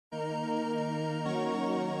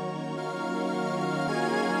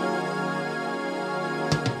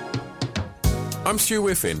I'm Stu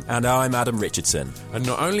Whiffin. And I'm Adam Richardson. And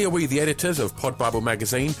not only are we the editors of Pod Bible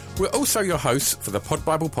magazine, we're also your hosts for the Pod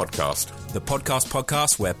Bible podcast. The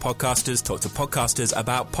podcast where podcasters talk to podcasters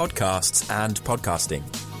about podcasts and podcasting.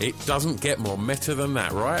 It doesn't get more meta than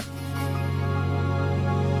that, right?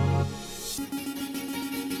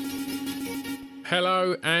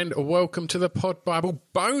 Hello and welcome to the Pod Bible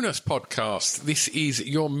bonus podcast. This is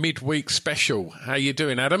your midweek special. How you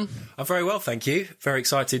doing, Adam? I'm very well, thank you. Very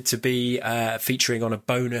excited to be featuring on a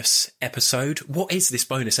bonus episode. What is this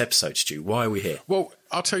bonus episode, Stu? Why are we here? Well,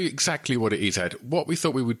 I'll tell you exactly what it is, Ed. What we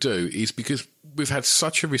thought we would do is, because we've had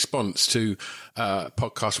such a response to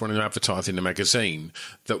podcasts running advertising in the magazine,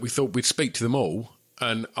 that we thought we'd speak to them all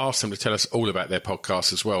and ask them to tell us all about their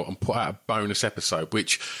podcasts as well and put out a bonus episode,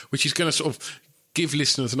 which is going to sort of give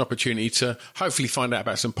listeners an opportunity to hopefully find out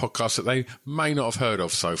about some podcasts that they may not have heard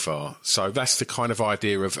of so far. So that's the kind of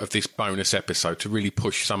idea of this bonus episode, to really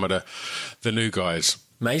push some of the new guys.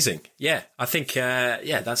 Amazing. Yeah, I think,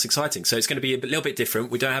 that's exciting. So it's going to be a little bit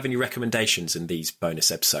different. We don't have any recommendations in these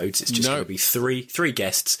bonus episodes. It's just going to be three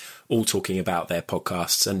guests all talking about their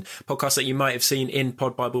podcasts and podcasts that you might have seen in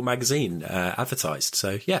Pod Bible magazine advertised.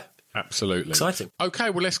 So, yeah. Absolutely. Exciting. Okay,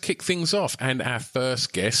 well, let's kick things off. And our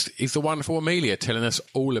first guest is the wonderful Amelia, telling us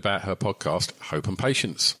all about her podcast, Hope and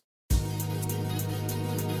Patience.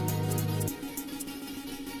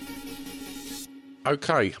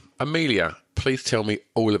 Okay, Amelia, please tell me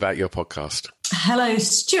all about your podcast. Hello,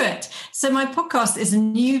 Stuart. So my podcast is a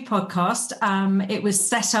new podcast. It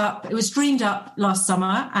was dreamed up last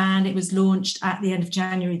summer and it was launched at the end of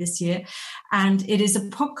January this year. And it is a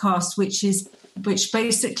podcast which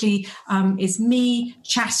basically is me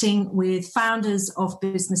chatting with founders of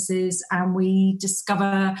businesses, and we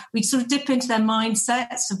sort of dip into their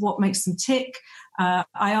mindsets of what makes them tick. I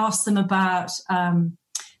ask them about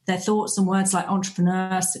their thoughts and words like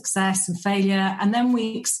entrepreneur, success and failure. And then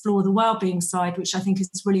we explore the well-being side, which I think is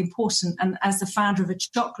really important. And as the founder of a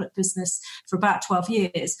chocolate business for about 12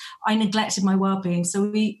 years, I neglected my well-being. So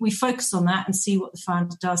we focus on that and see what the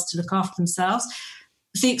founder does to look after themselves.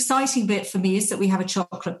 The exciting bit for me is that we have a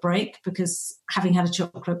chocolate break, because having had a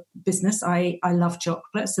chocolate business, I love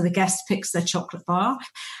chocolate. So the guest picks their chocolate bar.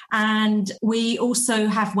 And we also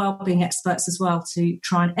have wellbeing experts as well to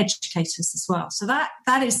try and educate us as well. So that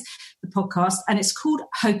is the podcast. And it's called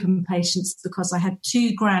Hope and Patience because I had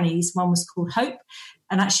two grannies. One was called Hope,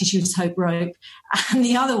 and actually she was Hope Rope. And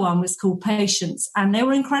the other one was called Patience. And they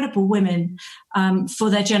were incredible women for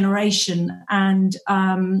their generation. And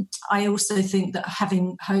I also think that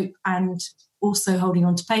having hope and also holding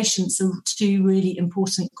on to patience are two really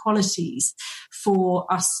important qualities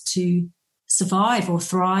for us to survive or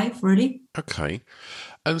thrive, really. Okay.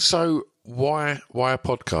 And so why a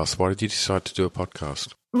podcast? Why did you decide to do a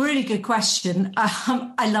podcast? Really good question.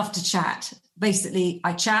 I love to chat. Basically,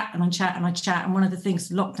 I chat and I chat and I chat. And one of the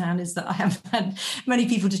things of lockdown is that I haven't had many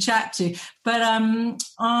people to chat to. But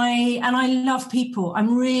I love people.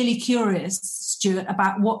 I'm really curious, Stuart,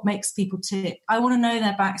 about what makes people tick. I want to know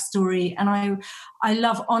their backstory. And I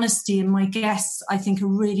love honesty. And my guests, I think, are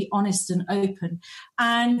really honest and open.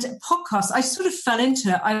 And podcasts, I sort of fell into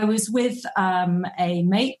it. I was with a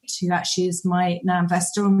mate who actually is my now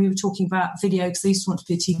investor. And we were talking about video because I used to want to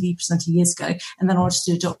be a TV presenter years ago. And then I wanted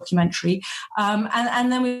to do a documentary.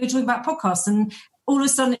 And then we were talking about podcasts, and all of a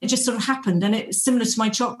sudden it just sort of happened. And it's similar to my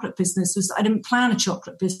chocolate business. I didn't plan a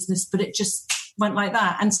chocolate business, but it just went like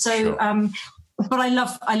that. And so, sure. But I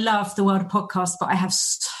love the world of podcasts, but I have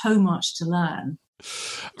so much to learn.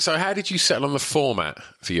 So how did you settle on the format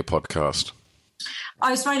for your podcast? I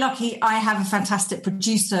was very lucky. I have a fantastic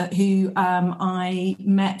producer who I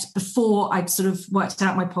met before I'd sort of worked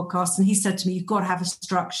out my podcast. And he said to me, you've got to have a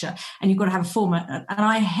structure and you've got to have a format. And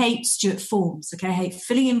I hate, Stuart, forms. Okay, I hate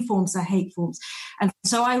filling in forms. I hate forms. And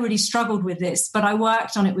so I really struggled with this. But I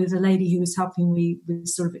worked on it with a lady who was helping me with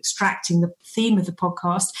sort of extracting the theme of the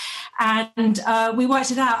podcast. And we worked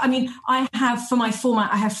it out. I mean, for my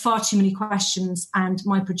format, I have far too many questions. And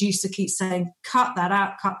my producer keeps saying, cut that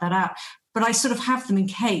out. But I sort of have them in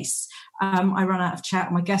case I run out of chat,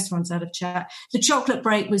 or my guest runs out of chat. The chocolate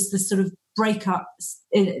break was the sort of break up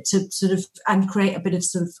to sort of and create a bit of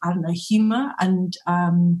sort of, I don't know, humour and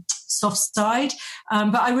soft side.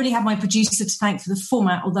 But I really have my producer to thank for the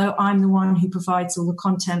format, although I'm the one who provides all the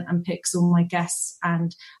content and picks all my guests.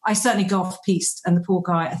 And I certainly go off piste, and the poor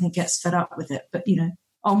guy, I think, gets fed up with it. But,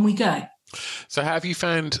 on we go. So how have you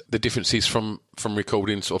found the differences from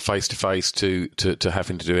recording sort of face to face to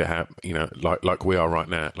having to do it, like we are right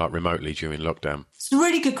now, like remotely during lockdown? It's a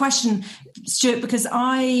really good question, Stuart, because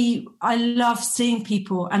I love seeing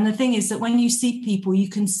people. And the thing is that when you see people, you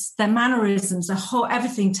can, their mannerisms,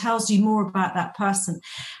 everything tells you more about that person.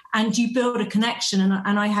 And you build a connection.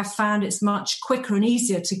 And I have found it's much quicker and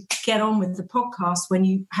easier to get on with the podcast when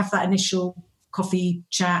you have that initial coffee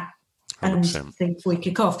chat and 100%. thing before we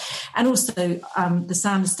kick off. And also the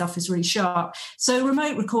sound stuff is really sharp. So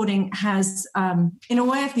remote recording has, in a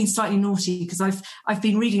way, I've been slightly naughty because I've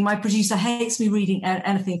been reading, my producer hates me reading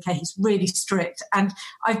anything. Okay, he's really strict. And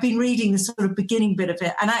I've been reading the sort of beginning bit of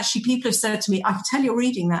it. And actually people have said to me, I can tell you're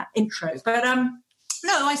reading that intro. But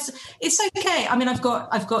no, it's okay. I mean, I've got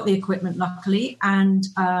the equipment, luckily, and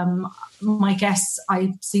my guests,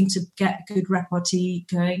 I seem to get good repartee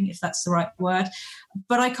going, if that's the right word.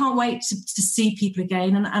 But I can't wait to see people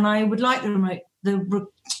again, and I would like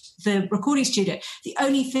the recording studio. The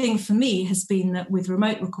only thing for me has been that with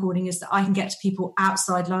remote recording is that I can get to people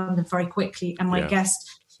outside London very quickly, and my guest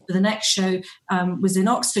for the next show was in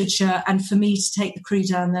Oxfordshire, and for me to take the crew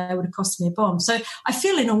down there would have cost me a bomb. So I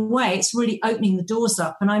feel in a way it's really opening the doors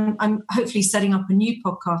up, and I'm hopefully setting up a new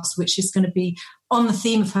podcast which is going to be on the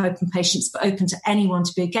theme of hope and patience, but open to anyone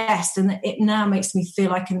to be a guest. And it now makes me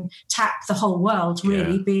feel I can tap the whole world,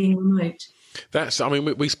 really, being remote.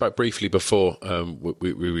 We spoke briefly before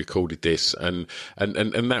we recorded this, and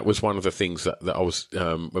that was one of the things that I was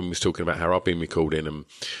when we was talking about how I've been recording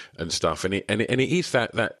and stuff, and it is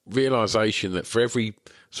that realization that for every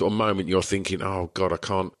sort of moment you're thinking, oh God, I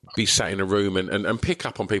can't be sat in a room and pick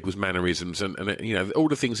up on people's mannerisms and all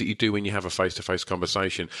the things that you do when you have a face-to-face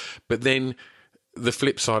conversation, but then the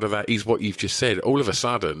flip side of that is what you've just said. All of a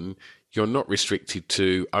sudden, you're not restricted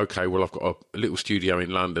to, okay, well, I've got a little studio in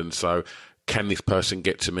London, so can this person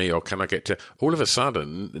get to me or can I get to... All of a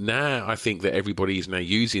sudden, now I think that everybody is now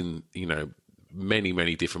using, many,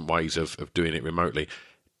 many different ways of doing it remotely.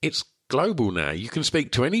 It's global now. You can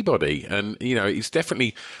speak to anybody. And, it's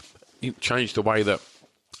definitely changed the way that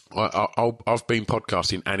I've been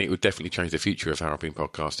podcasting, and it would definitely change the future of how I've been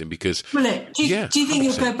podcasting because... Will it? Do you think 100%.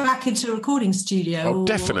 You'll go back into a recording studio? Oh,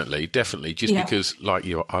 definitely. Just because, like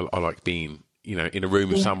you, I like being, in a room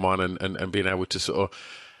with someone and being able to sort of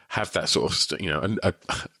have that sort of,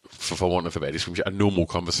 for want of a better description, a normal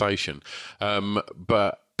conversation.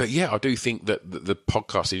 But yeah, I do think that the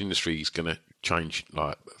podcasting industry is going to change,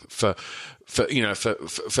 like for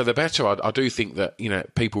the better. I do think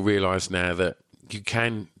that people realise now that you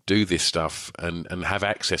can do this stuff and have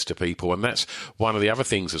access to people, and that's one of the other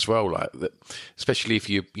things as well. Like that, especially if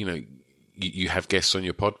you have guests on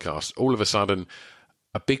your podcast, all of a sudden,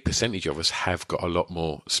 a big percentage of us have got a lot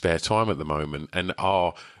more spare time at the moment and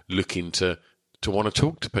are looking to want to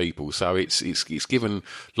talk to people. So it's given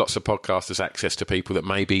lots of podcasters access to people that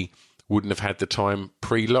maybe wouldn't have had the time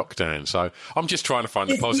pre-lockdown. So I'm just trying to find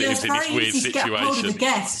the positives in this weird situation. Get hold of the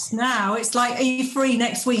guests now. It's like, are you free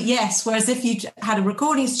next week? Yes. Whereas if you had a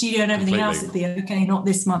recording studio and everything else, it'd be okay. Not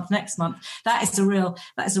this month, next month. That is a real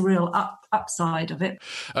upside of it.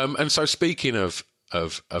 And so speaking of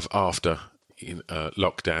after in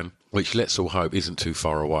lockdown, which let's all hope isn't too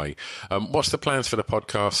far away. What's the plans for the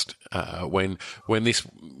podcast when this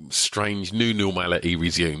strange new normality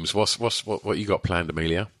resumes? What you got planned,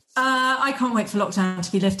 Amelia? I can't wait for lockdown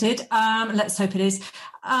to be lifted. Let's hope it is.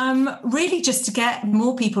 Really just to get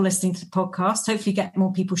more people listening to the podcast, hopefully get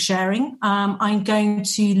more people sharing. I'm going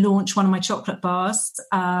to launch one of my chocolate bars,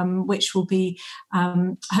 which will be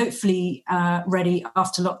hopefully ready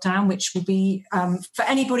after lockdown, which will be for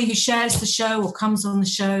anybody who shares the show or comes on the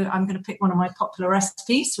show. I'm going to pick one of my popular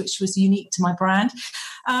recipes, which was unique to my brand.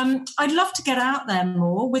 I'd love to get out there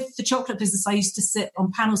more. With the chocolate business, I used to sit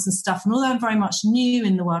on panels and stuff, and although I'm very much new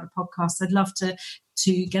in the world of podcasts, I'd love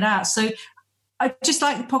to get out. So I'd just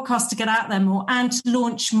like the podcast to get out there more and to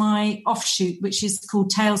launch my offshoot, which is called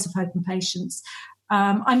Tales of Hope and Patience.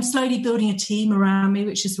 I'm slowly building a team around me,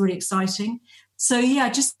 which is really exciting. So, yeah,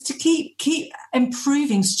 just to keep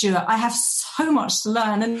improving, Stuart. I have so much to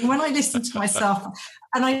learn. And when I listen to myself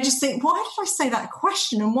and I just think, why did I say that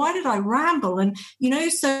question? And why did I ramble? And,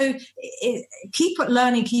 keep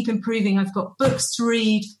learning, keep improving. I've got books to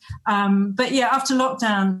read. But, yeah, after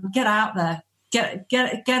lockdown, get out there.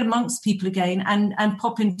 Get amongst people again and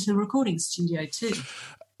pop into the recording studio too.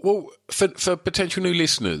 Well, for potential new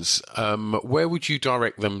listeners, where would you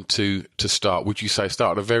direct them to start? Would you say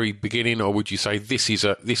start at the very beginning, or would you say this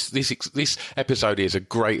episode is a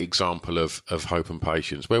great example of hope and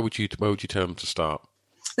patience? Where would you tell them to start?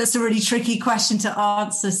 That's a really tricky question to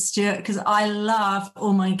answer, Stuart, because I love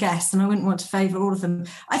all my guests and I wouldn't want to favour all of them.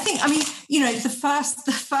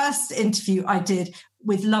 The first interview I did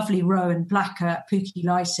with lovely Rowan Blacker at Pookie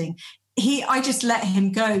Lighting, I just let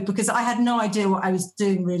him go because I had no idea what I was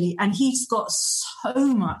doing really. And he's got so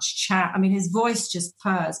much chat. I mean, his voice just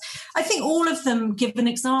purrs. I think all of them give an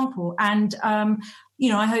example, and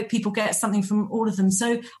I hope people get something from all of them.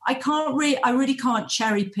 So I really can't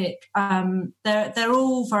cherry pick. They're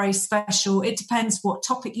all very special. It depends what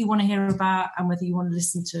topic you want to hear about and whether you want to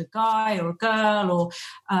listen to a guy or a girl or,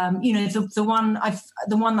 the one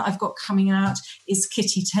that I've got coming out is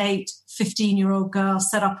Kitty Tate, 15-year-old girl,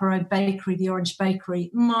 set up her own bakery, the Orange Bakery.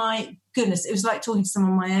 My goodness, it was like talking to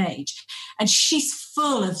someone my age. And she's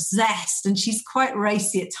full of zest and she's quite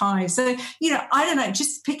racy at times. So, I don't know,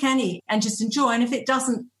 just pick any and just enjoy. And if it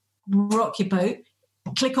doesn't rock your boat,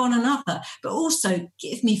 click on another. But also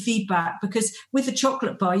give me feedback, because with the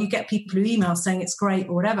chocolate bar, you get people who email saying it's great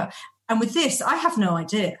or whatever. And with this, I have no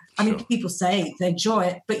idea. I mean, people say they enjoy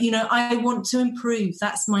it, but, I want to improve.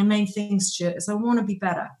 That's my main thing, Stuart, is I want to be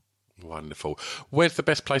better. Wonderful. Where's the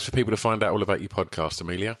best place for people to find out all about your podcast,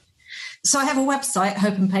 Amelia? So I have a website,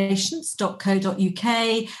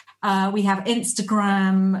 hopeandpatience.co.uk. We have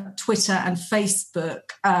Instagram, Twitter and Facebook.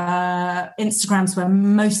 Instagram's where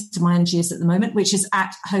most of my energy is at the moment, which is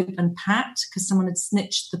at Hope and Pat, because someone had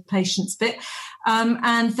snitched the patience bit.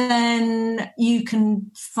 And then you can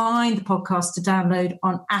find the podcast to download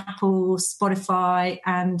on Apple, Spotify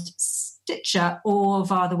and Stitcher, or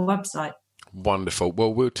via the website. Wonderful.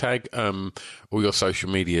 Well, we'll tag all your social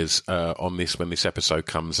medias on this when this episode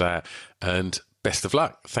comes out. And best of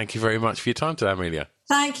luck. Thank you very much for your time today, Amelia.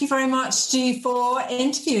 Thank you very much, Stu, for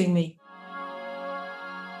interviewing me.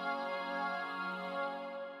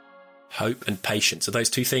 Hope and patience. Are those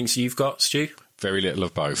two things you've got, Stu? Very little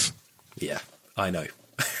of both. Yeah, I know.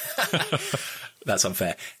 That's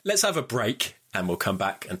unfair. Let's have a break and we'll come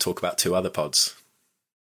back and talk about two other pods.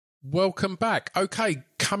 Welcome back. Okay,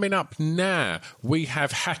 coming up now, we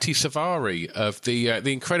have Hattie Savari of the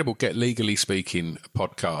incredible Get Legally Speaking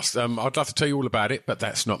podcast. I'd love to tell you all about it, but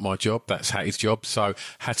that's not my job. That's Hattie's job. So,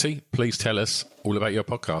 Hattie, please tell us all about your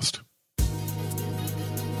podcast.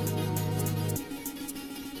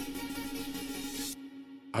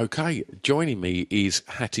 Okay, joining me is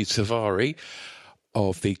Hattie Savari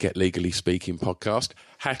of the Get Legally Speaking podcast.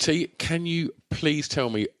 Hattie, can you please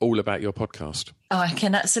tell me all about your podcast? Oh, I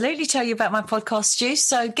can absolutely tell you about my podcast, Stu.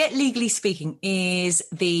 So Get Legally Speaking is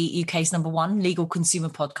the UK's #1 legal consumer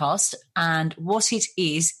podcast. And what it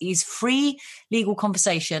is free legal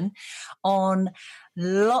conversation on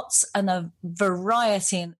lots and a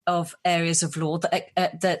variety of areas of law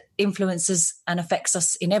that influences and affects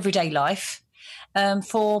us in everyday life,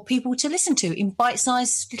 for people to listen to in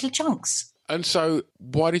bite-sized little chunks. And so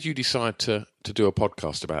why did you decide to do a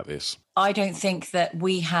podcast about this? I don't think that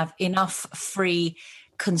we have enough free,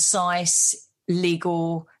 concise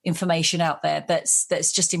legal information out there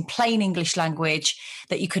that's just in plain English language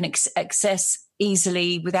that you can access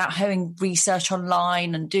easily without having research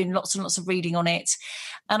online and doing lots and lots of reading on it.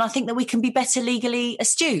 And I think that we can be better legally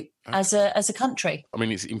astute as a country. I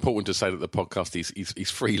mean, it's important to say that the podcast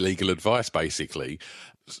is free legal advice, basically.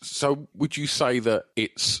 So would you say that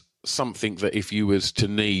it's something that if you was to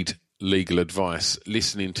need legal advice,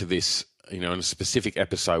 listening to this, in a specific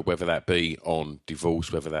episode, whether that be on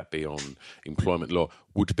divorce, whether that be on employment law,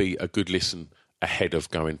 would be a good listen ahead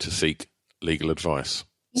of going to seek legal advice?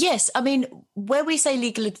 Yes. I mean, where we say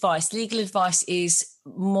legal advice is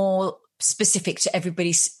more specific to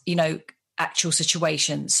everybody's, actual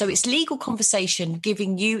situation. So it's legal conversation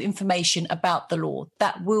giving you information about the law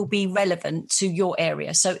that will be relevant to your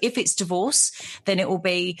area. So if it's divorce, then it will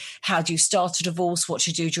be how do you start a divorce, what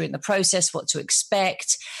to do during the process, what to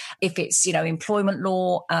expect. If it's, employment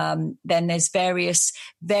law, then there's various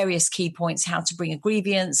key points, how to bring a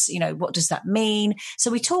grievance, what does that mean? So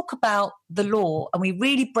we talk about the law and we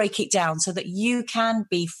really break it down so that you can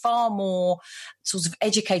be far more sort of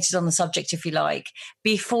educated on the subject, if you like,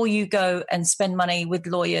 before you go and spend money with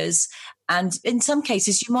lawyers. And in some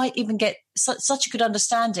cases, you might even get such a good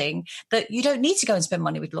understanding that you don't need to go and spend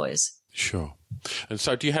money with lawyers. Sure. And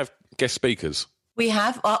so do you have guest speakers? We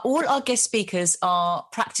have. All our guest speakers are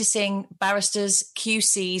practicing barristers,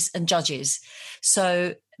 QCs and judges.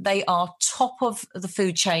 So they are top of the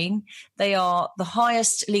food chain. They are the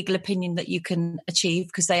highest legal opinion that you can achieve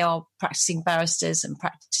because they are practicing barristers and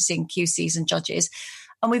practicing QCs and judges.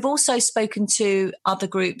 And we've also spoken to other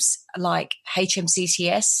groups like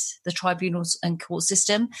HMCTS, the Tribunals and Court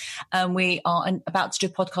System. And we are about to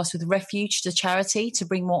do a podcast with Refuge, the charity, to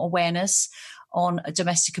bring more awareness on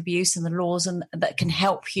domestic abuse and the laws and that can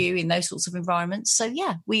help you in those sorts of environments. So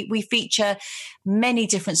yeah, we feature many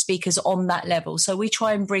different speakers on that level. So we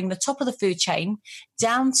try and bring the top of the food chain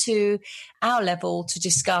down to our level to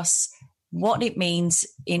discuss what it means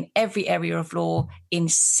in every area of law in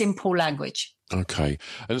simple language. Okay.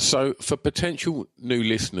 And so for potential new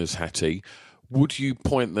listeners, Hattie, would you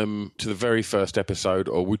point them to the very first episode,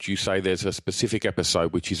 or would you say there's a specific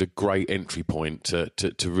episode which is a great entry point to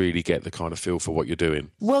really get the kind of feel for what you're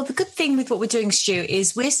doing? Well, the good thing with what we're doing, Stu,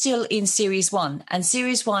 is we're still in Series 1, and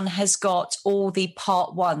Series 1 has got all the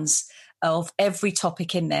part ones of every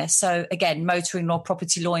topic in there. So again, motoring law,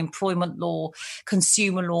 property law, employment law,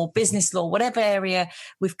 consumer law, business law, whatever area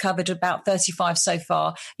we've covered, about 35 so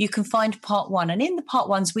far, you can find part 1. And in the part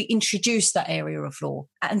 1s, we introduce that area of law.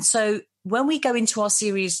 And so when we go into our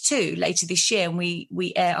Series 2 later this year and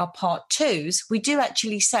we air our part 2s, we do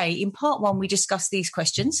actually say in part 1, we discuss these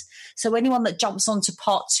questions. So anyone that jumps onto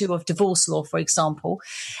part 2 of divorce law, for example,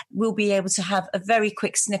 will be able to have a very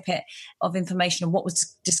quick snippet of information on what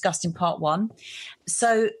was discussed in part 1.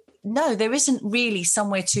 So no, there isn't really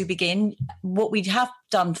somewhere to begin. What we have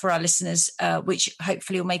done for our listeners, which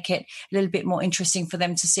hopefully will make it a little bit more interesting for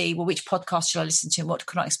them to see, well, which podcast should I listen to and what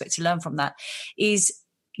can I expect to learn from that, is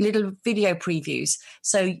little video previews.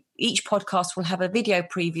 So each podcast will have a video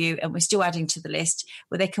preview, and we're still adding to the list,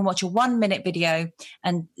 where they can watch a 1-minute video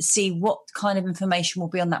and see what kind of information will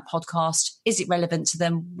be on that podcast. Is it relevant to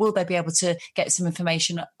them? Will they be able to get some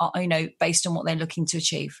information, based on what they're looking to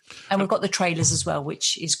achieve? And we've got the trailers as well,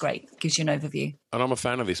 which is great. It gives you an overview. And I'm a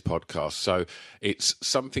fan of this podcast, so it's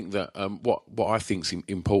something that what I think is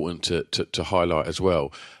important to highlight as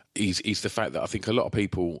well is the fact that I think a lot of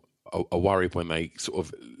people are worried when they sort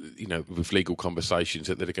of, with legal conversations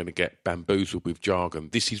that they're going to get bamboozled with jargon.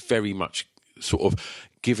 This is very much sort of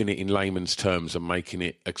giving it in layman's terms and making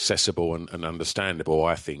it accessible and understandable,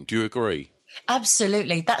 I think. Do you agree?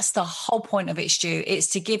 Absolutely. That's the whole point of it, Stu. It's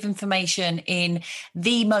to give information in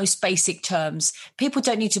the most basic terms. People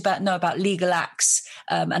don't need to know about legal acts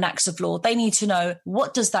and acts of law. They need to know,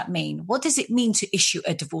 what does that mean? What does it mean to issue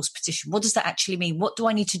a divorce petition? What does that actually mean? What do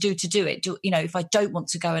I need to do it? If I don't want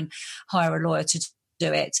to go and hire a lawyer to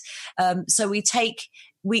do it. So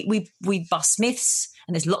we bust myths.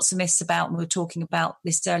 And there's lots of myths about, and we were talking about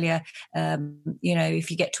this earlier,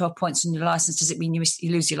 if you get 12 points on your license, does it mean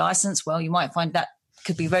you lose your license? Well, you might find that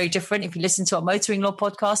could be very different if you listen to our motoring law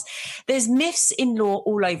podcast. There's myths in law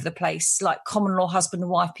all over the place, like common law husband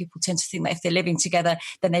and wife. People tend to think that if they're living together,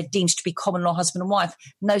 then they're deemed to be common law husband and wife.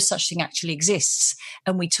 No such thing actually exists.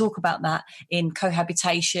 And we talk about that in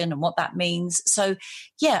cohabitation and what that means. So,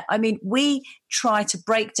 we try to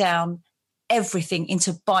break down everything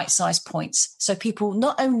into bite-sized points so people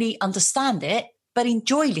not only understand it but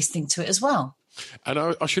enjoy listening to it as well. And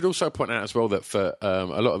I should also point out as well that for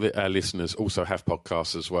a lot of our listeners also have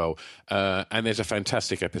podcasts as well, and there's a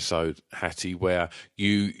fantastic episode, Hattie, where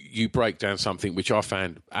you break down something which I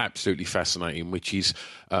found absolutely fascinating, which is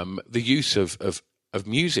the use of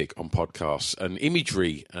music on podcasts and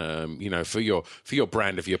imagery, for your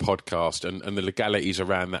brand of your podcast and the legalities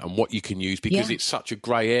around that and what you can use, because it's such a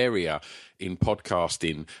grey area in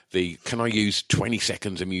podcasting. Can I use 20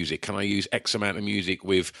 seconds of music? Can I use X amount of music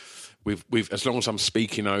with as long as I'm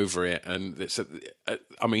speaking over it? And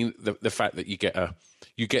the fact that you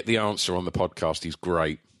get the answer on the podcast is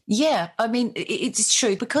great. Yeah, it's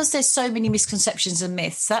true, because there's so many misconceptions and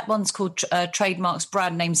myths. That one's called trademarks,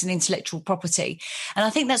 brand names and intellectual property. And I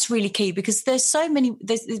think that's really key, because there's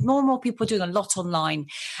more and more people doing a lot online.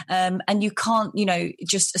 And you can't,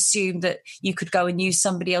 just assume that you could go and use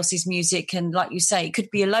somebody else's music. And like you say, it could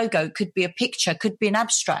be a logo, it could be a picture, could be an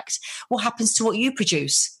abstract. What happens to what you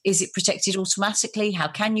produce? Is it protected automatically? How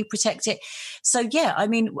can you protect it? So,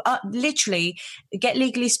 literally, Get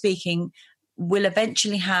Legally Speaking will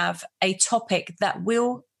eventually have a topic that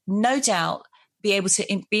will no doubt be able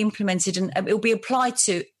to be implemented, and it will be applied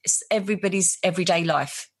to everybody's everyday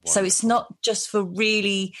life. Wonderful. So it's not just for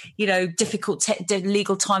really, difficult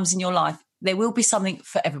legal times in your life. There will be something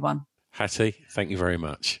for everyone. Hattie, thank you very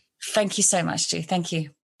much. Thank you so much, Stu. Thank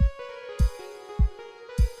you.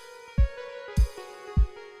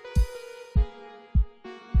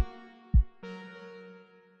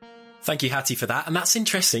 Thank you, Hattie, for that. And that's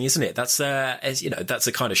interesting, isn't it? That's that's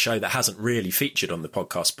a kind of show that hasn't really featured on the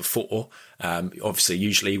podcast before. Obviously,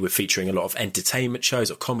 usually we're featuring a lot of entertainment shows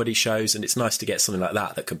or comedy shows, and it's nice to get something like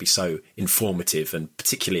that can be so informative, and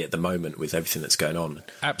particularly at the moment with everything that's going on.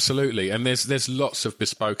 Absolutely. And there's lots of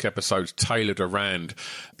bespoke episodes tailored around,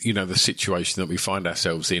 the situation that we find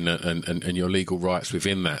ourselves in and your legal rights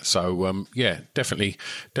within that. So,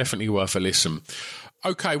 definitely worth a listen.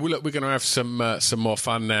 Okay, well, look, we're going to have some more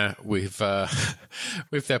fun now with their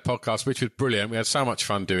podcast, which was brilliant. We had so much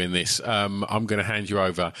fun doing this. I'm going to hand you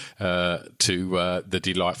over to the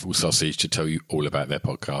Delightful Sausage to tell you all about their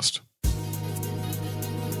podcast.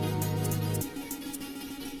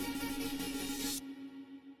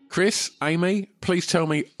 Chris, Amy, please tell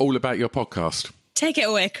me all about your podcast. Take it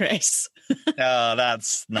away, Chris. Oh,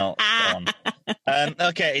 that's not fun.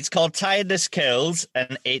 Okay, it's called Tiredness Kills,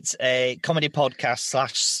 and it's a comedy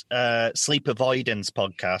podcast / sleep avoidance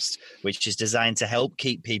podcast, which is designed to help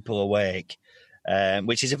keep people awake,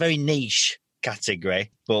 which is a very niche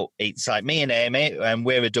category. But it's like me and Amy, and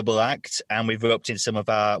we're a double act, and we've roped in some of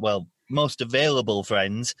our, most available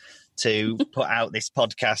friends to put out this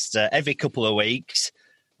podcast every couple of weeks,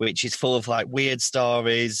 which is full of like weird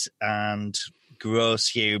stories and gross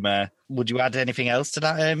humour. Would you add anything else to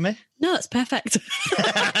that, Amy? No, that's perfect.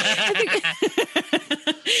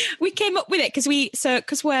 We came up with it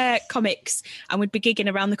because we're comics and we'd be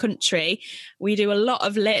gigging around the country. We do a lot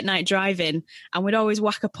of late night driving, and we'd always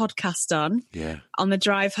whack a podcast on the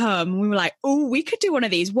drive home. And we were like, oh, we could do one of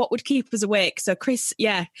these. What would keep us awake? So Chris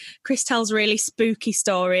tells really spooky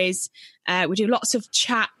stories. We do lots of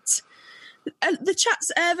chat. The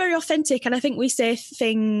chat's very authentic, and I think we say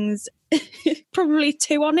things probably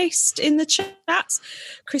too honest in the chat.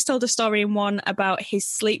 Chris told a story in one about his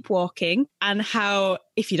sleepwalking and how,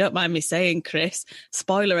 if you don't mind me saying, Chris,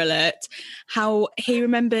 spoiler alert, how he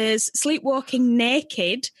remembers sleepwalking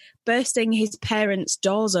naked, bursting his parents'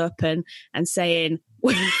 doors open and saying,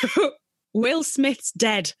 Will Smith's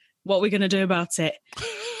dead. What are we going to do about it?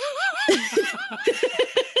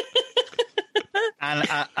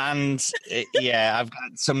 I've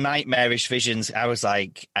got some nightmarish visions. I was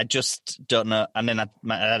like, I just don't know. And then I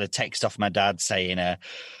had a text off my dad saying,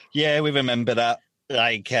 "Yeah, we remember that.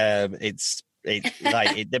 Like, it's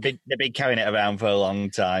like they've been carrying it around for a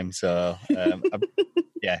long time." So,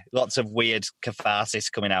 lots of weird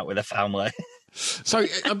catharsis coming out with the family. So,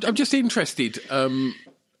 I'm just interested.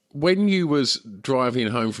 When you was driving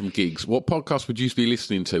home from gigs, what podcast would you be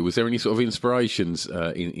listening to? Was there any sort of inspirations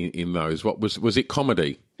in those? What was it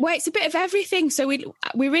comedy? Well, it's a bit of everything. So we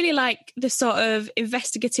really like the sort of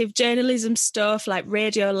investigative journalism stuff, like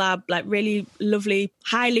Radiolab, like really lovely,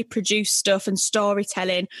 highly produced stuff and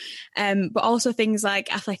storytelling, but also things like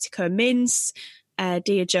Athletico Mince,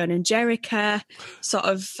 Dear Joan and Jericha, sort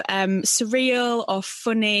of surreal or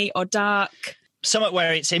funny or dark. Something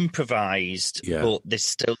where it's improvised, but there's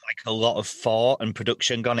still like a lot of thought and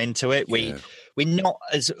production gone into it. We're not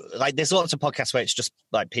as like, there's lots of podcasts where it's just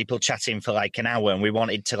like people chatting for like an hour, and we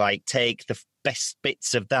wanted to like take the best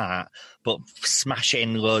bits of that, but smash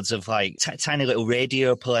in loads of like tiny little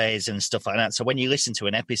radio plays and stuff like that. So when you listen to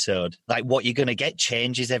an episode, like what you're going to get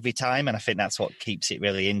changes every time. And I think that's what keeps it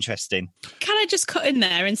really interesting. Can I just cut in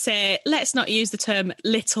there and say, let's not use the term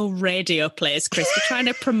little radio plays, Chris. We're trying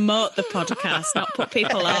to promote the podcast, not put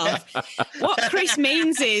people off. What Chris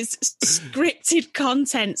means is scripted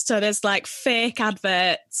content. So there's like fake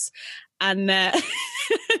adverts and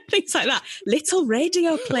things like that. Little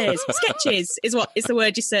radio plays. Sketches is the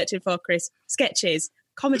word you're searching for, Chris. Sketches.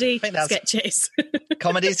 Comedy sketches.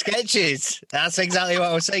 Comedy sketches. That's exactly what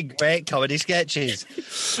I was saying. Great comedy sketches.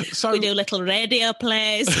 So we do little radio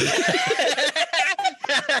plays.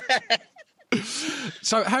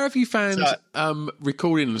 So how have you found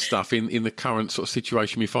recording and stuff in the current sort of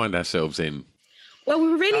situation we find ourselves in? Well, we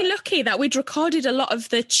were really lucky that we'd recorded a lot of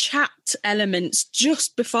the chat elements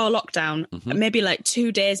just before lockdown, maybe like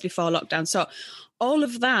 2 days before lockdown. So all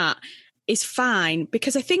of that is fine,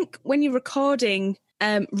 because I think when you're recording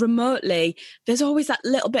remotely, there's always that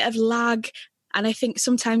little bit of lag. And I think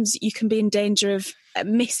sometimes you can be in danger of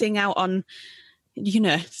missing out on,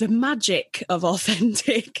 the magic of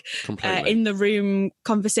authentic in the room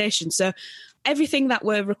conversation. So everything that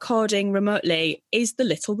we're recording remotely is the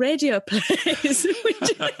little radio plays,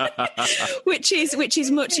 which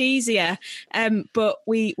is much easier. But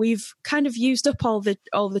we've kind of used up all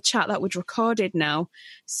the chat that we'd recorded now,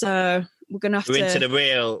 so we're going to have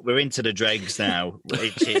we're into the dregs now.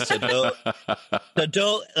 So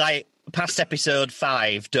don't like past episode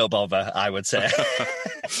 5. Don't bother, I would say.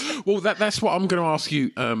 Well, that's what I'm going to ask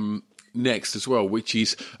you next as well, which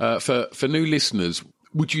is for new listeners.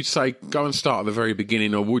 Would you say go and start at the very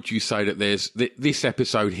beginning, or would you say that there's this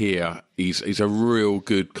episode here is a real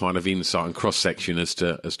good kind of insight and cross section as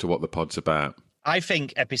to what the pod's about? I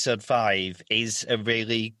think episode 5 is a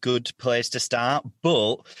really good place to start,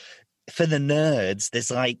 but for the nerds,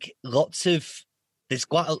 there's like there's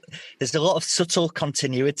a lot of subtle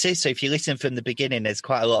continuity. So if you listen from the beginning, there's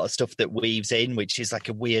quite a lot of stuff that weaves in, which is like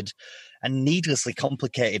a weird a needlessly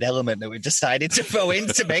complicated element that we've decided to throw in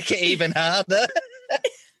to make it even harder.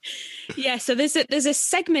 Yeah, so there's a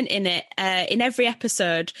segment in it in every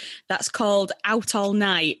episode that's called Out All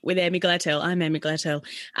Night with Amy Gledhill. I'm Amy Gledhill,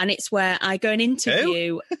 and it's where I go and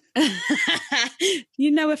interview.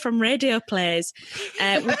 You know her from radio plays.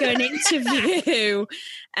 We go and interview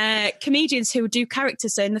comedians who do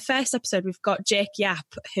characters. So in the first episode, we've got Jake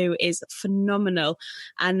Yapp, who is phenomenal,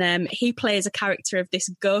 and he plays a character of this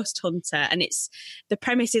ghost hunter. And the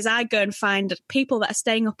premise is I go and find people that are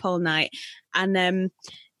staying up all night, and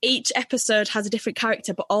each episode has a different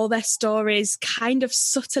character, but all their stories kind of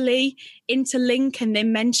subtly interlink, and they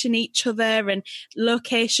mention each other, and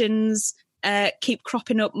locations keep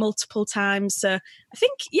cropping up multiple times. So I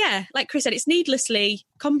think, yeah, like Chris said, it's needlessly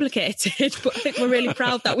complicated, but I think we're really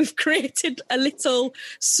proud that we've created a little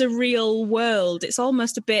surreal world. It's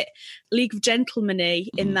almost a bit League of Gentlemen-y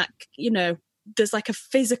in that, you know, there's like a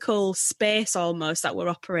physical space almost that we're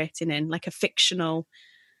operating in, like a fictional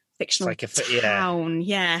like town.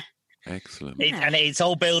 Yeah. Excellent. And it's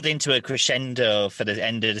all built into a crescendo for the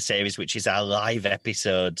end of the series, which is our live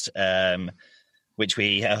episode, which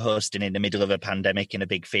we are hosting in the middle of a pandemic in a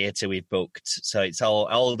big theatre we've booked. So it's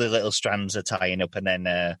all the little strands are tying up, and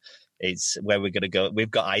then it's where we're going to go.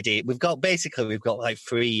 We've got like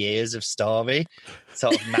 3 years of story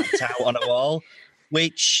sort of mapped out on a wall.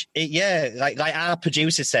 Which, like our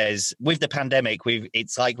producer says, with the pandemic,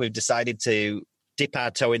 it's like we've decided to dip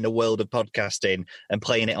our toe in the world of podcasting and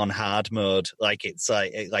playing it on hard mode. Like it's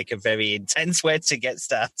like a very intense way to get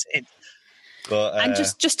started. But and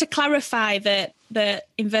just to clarify, the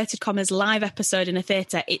inverted commas live episode in a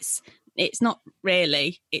theatre, it's not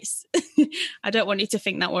really. It's I don't want you to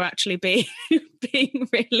think that we're actually being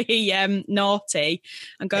really naughty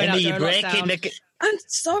and going out there lockdown. I'm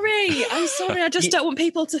sorry. I just don't want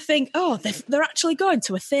people to think, oh, they're actually going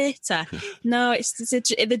to a theatre. No,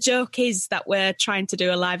 the joke is that we're trying to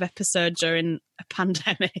do a live episode during a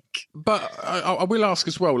pandemic. But I will ask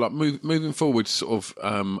as well, like moving forward, sort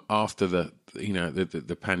of after the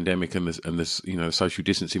pandemic and this the social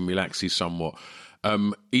distancing relaxes somewhat.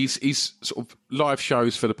 Is sort of live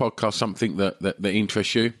shows for the podcast something that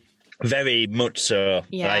interests you? Very much so.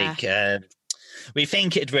 Yeah. Like. We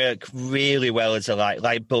think it'd work really well as a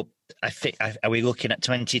like, but I think are we looking at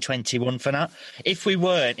 2021 for that? If we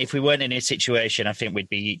weren't in a situation, I think we'd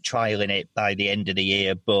be trialing it by the end of the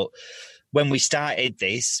year. But when we started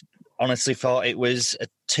this, honestly thought it was a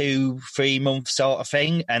 2-3 month sort of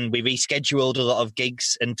thing, and we rescheduled a lot of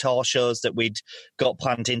gigs and tour shows that we'd got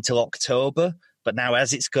planned into October. But now,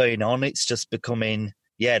 as it's going on, it's just becoming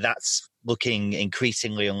that's looking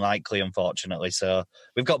increasingly unlikely, unfortunately. So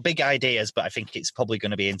we've got big ideas, but I think it's probably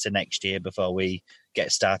going to be into next year before we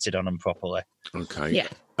get started on them properly. Okay. Yeah.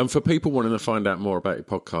 And for people wanting to find out more about your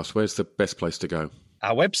podcast, where's the best place to go?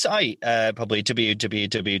 Our website, probably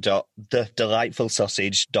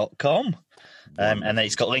www.thedelightfulsausage.com. And then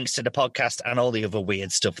it's got links to the podcast and all the other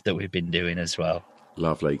weird stuff that we've been doing as well.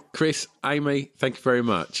 Lovely. Chris, Amy, thank you very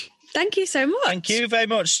much. Thank you so much. Thank you very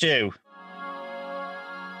much, Stu.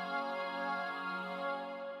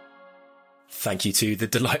 Thank you to The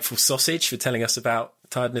Delightful Sausage for telling us about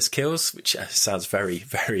Tiredness Kills, which sounds very,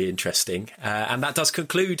 very interesting. And that does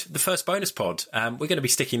conclude the first bonus pod. We're going to be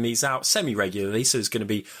sticking these out semi-regularly, so there's going to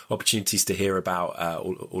be opportunities to hear about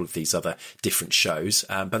all of these other different shows.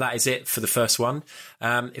 But that is it for the first one.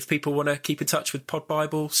 If people want to keep in touch with Pod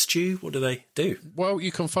Bible, Stu, what do they do? Well,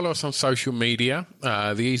 you can follow us on social media.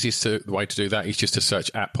 The easiest way to do that is just to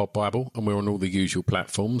search at Pod Bible, and we're on all the usual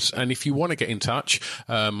platforms. And if you want to get in touch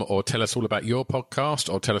or tell us all about your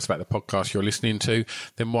podcast or tell us about the podcast you're listening to,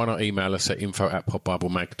 then why not email us at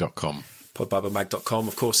info@podbiblemag.com. Podbiblemag.com,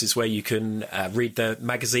 of course, is where you can read the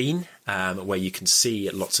magazine, where you can see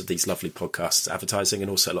lots of these lovely podcasts advertising and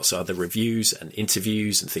also lots of other reviews and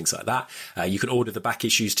interviews and things like that. You can order the back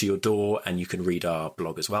issues to your door, and you can read our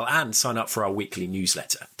blog as well and sign up for our weekly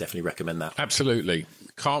newsletter. Definitely recommend that. Absolutely.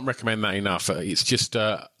 Can't recommend that enough. It's just,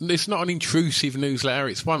 it's not an intrusive newsletter.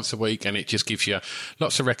 It's once a week, and it just gives you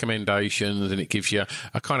lots of recommendations, and it gives you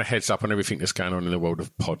a kind of heads up on everything that's going on in the world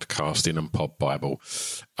of podcasting and Pod Bible.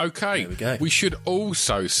 Okay. We should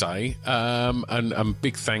also say, and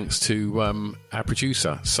big thanks to our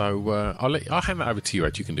producer. So I'll hand that over to you,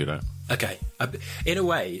 Ed. You can do that. Okay. In a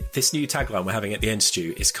way, this new tagline we're having at the end,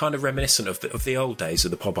 Stu, is kind of reminiscent of the old days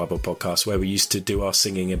of the Pod Bible podcast, where we used to do our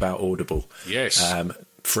singing about Audible. Yes.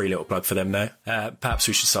 Free little plug for them there. Perhaps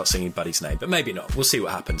we should start singing Buddy's name, but maybe not. We'll see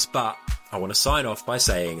what happens. But I want to sign off by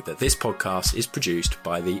saying that this podcast is produced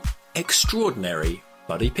by the extraordinary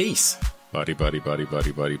Buddy Peace. Buddy.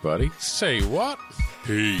 Say what?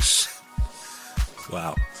 Peace.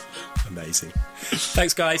 Wow. Amazing.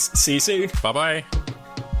 Thanks, guys. See you soon. Bye-bye.